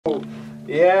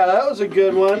Yeah, that was a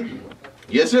good one.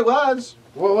 Yes, it was.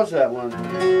 What was that one?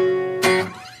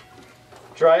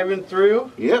 Driving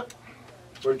through? Yep.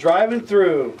 We're driving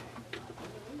through.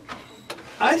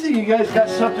 I think you guys got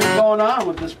something going on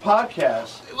with this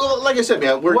podcast. Well, like I said,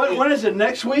 man, when is it?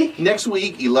 Next week? Next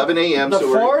week, 11 a.m. The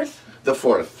 4th? The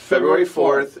 4th. February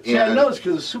 4th. See, I know it's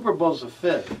because the Super Bowl's the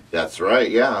 5th. That's right,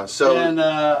 yeah. So. And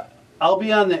I'll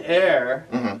be on the air,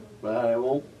 but I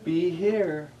won't be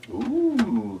here.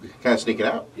 Ooh, kind of sneaking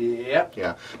out. Yep.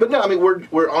 Yeah. But no, I mean,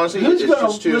 we're honestly... Who's going to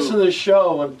listen to the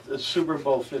show when the Super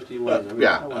Bowl 51? I mean,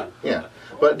 yeah.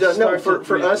 But no,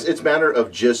 for us, it's a matter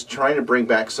of just trying to bring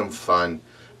back some fun.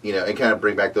 You know, and kind of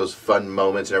bring back those fun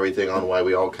moments and everything on why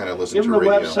we all kind of listen to radio.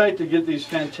 Give them the website to get these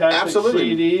fantastic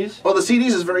CDs. Well, the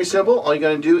CDs is very simple. All you got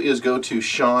to do is go to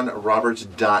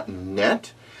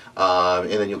SeanRoberts.net, and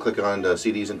then you'll click on the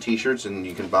CDs and T-shirts, and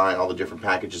you can buy all the different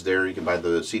packages there. You can buy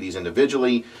the CDs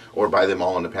individually or buy them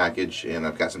all in a package, and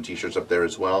I've got some T-shirts up there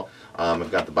as well.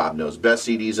 I've got the Bob Knows Best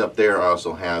CDs up there. I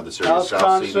also have the Serious South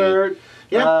Concert,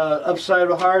 CD. Upside of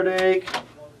a Heartache,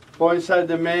 Boy Inside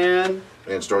the Man.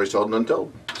 And Stories Told and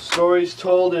Untold. Stories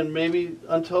Told and maybe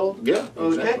Untold? Yeah,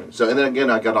 okay. Exactly. So, and then again,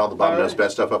 I got all the Bob Knows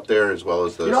Best stuff up there as well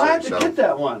as the... I have to get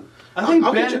that one. I think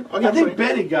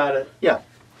Benny got it. Yeah.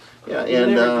 Yeah,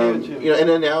 and and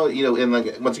then now, and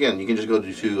like once again, you can just go to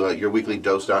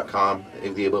yourweeklydose.com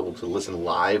and be able to listen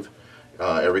live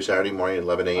every Saturday morning at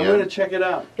 11 a.m. I'm going to check it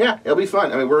out. Yeah, it'll be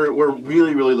fun. I mean, we're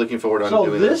really, really looking forward to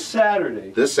doing this.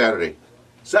 Saturday. This Saturday.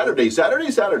 Saturday.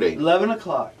 11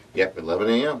 o'clock. Yep, 11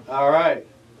 a.m. All right.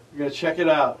 You're going to check it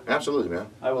out. Absolutely, man.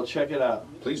 I will check it out.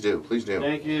 Please do.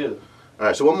 Thank you. All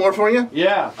right, so one more for you?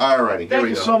 Yeah. All righty, here we go. Thank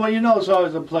you so much. You know it's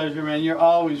always a pleasure, man. You're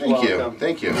always welcome.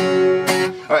 Thank you.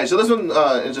 All right, so this one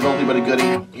is an oldie but a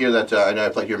goodie here that I know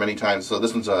I've played here many times. So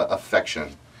this one's Affection.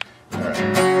 All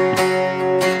right.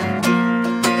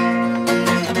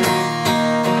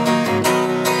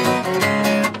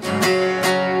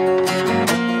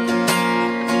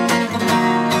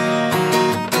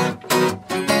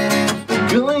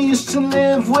 To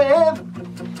live with,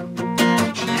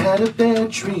 she had a bad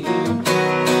dream.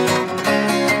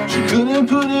 She couldn't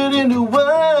put it into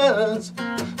words,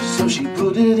 so she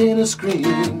put it in a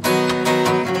scream.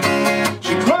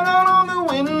 She cried out on the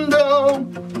window,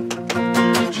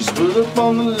 she stood up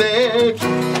on the ledge,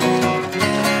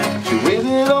 she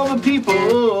waved on the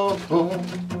people,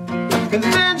 and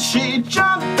then she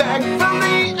jumped back from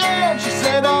the edge. She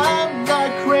said, I'm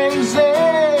not crazy,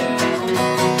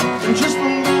 I'm just a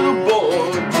little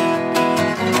boy,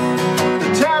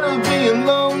 tired of being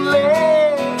lonely,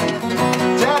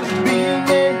 tired of being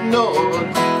ignored.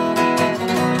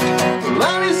 Well, I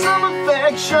need some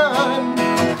affection, I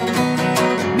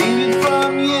need it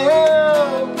from you.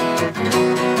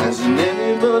 Hasn't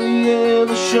anybody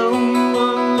ever shown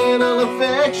what a little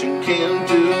affection can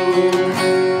do?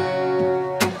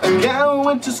 A guy I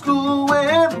went to school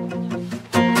with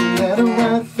had a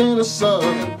wife and a son,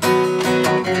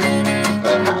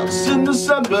 a house in the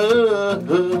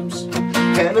suburbs,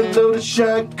 and a loaded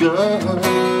shotgun.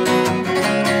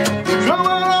 He drove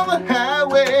out on the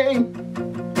highway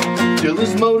till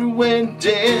his motor went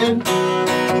dead.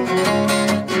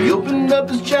 He opened up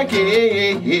his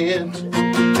jacket,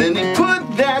 then he put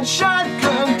that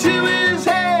shotgun to his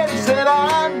head. He said,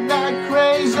 I'm not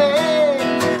crazy,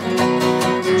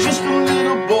 just a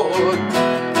little boy,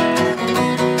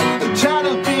 tired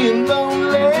of being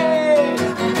lonely,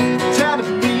 tired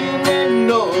of being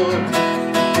ignored.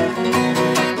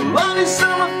 Well, I need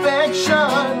some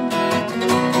affection,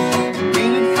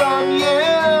 need it from you.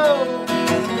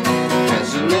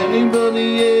 Hasn't anybody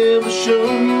ever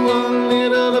shown you what a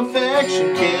little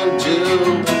affection can do?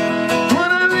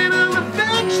 What a little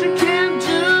affection can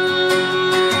do.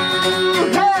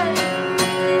 Hey!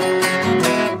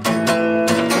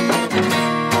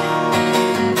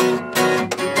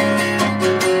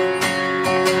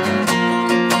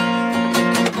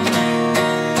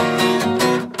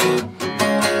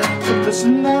 The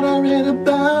person that I read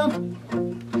about,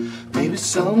 maybe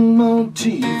some on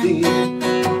TV,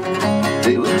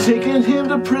 they were taking him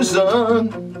to prison.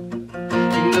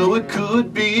 You know it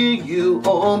could be you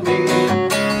or me.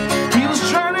 He was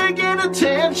trying to get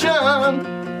attention,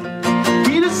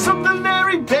 he did something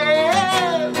very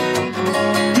bad.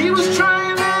 He was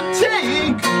trying to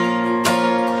take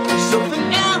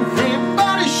something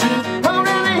everybody should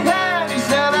already have. He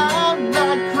said, I'm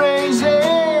not crazy,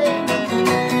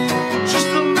 just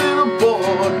a little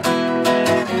boy,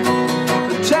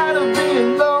 tired of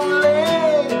being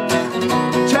lonely,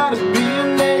 tired of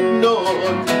being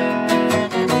ignored.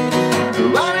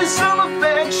 I need some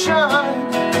affection,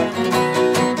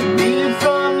 need it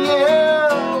from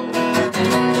you.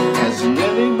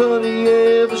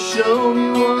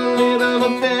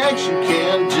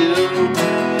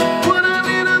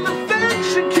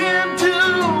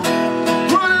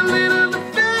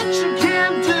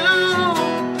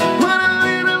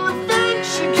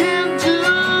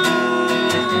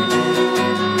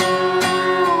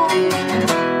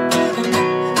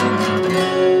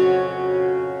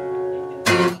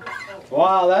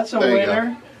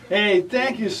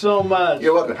 thank you so much.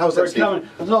 You're welcome. How's for that, Steve? coming.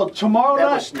 So tomorrow That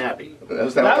night. was snappy. That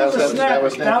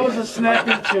was a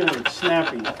snappy tune.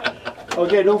 Snappy.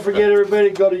 Okay, don't forget everybody,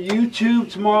 go to YouTube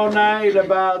tomorrow night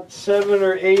about 7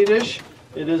 or 8-ish.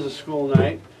 It is a school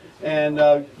night. And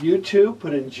YouTube,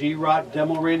 put in G-Rock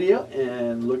Demo Radio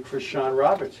and look for Sean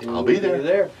Roberts. I'll be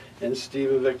there. And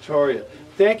Steve and Victoria.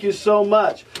 Thank you so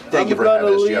much. Thank you for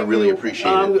having us, G. I really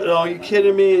appreciate it. Oh, you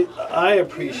kidding me? I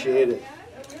appreciate it.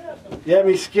 You had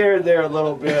me scared there a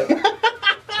little bit.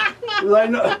 I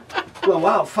know. Well,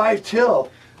 wow, 5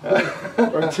 till.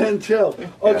 Or 10 till.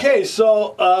 Okay,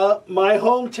 so my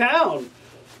hometown,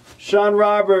 Sean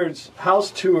Roberts House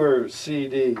Tour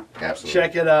CD. Absolutely.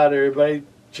 Check it out, everybody.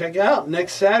 Check it out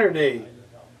next Saturday.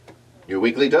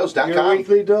 YourWeeklyDose.com.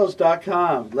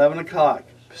 YourWeeklyDose.com, 11 o'clock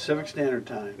Pacific Standard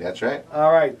Time. That's right.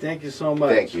 All right, thank you so much.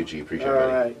 Thank you, G. Appreciate it. All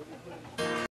buddy. right.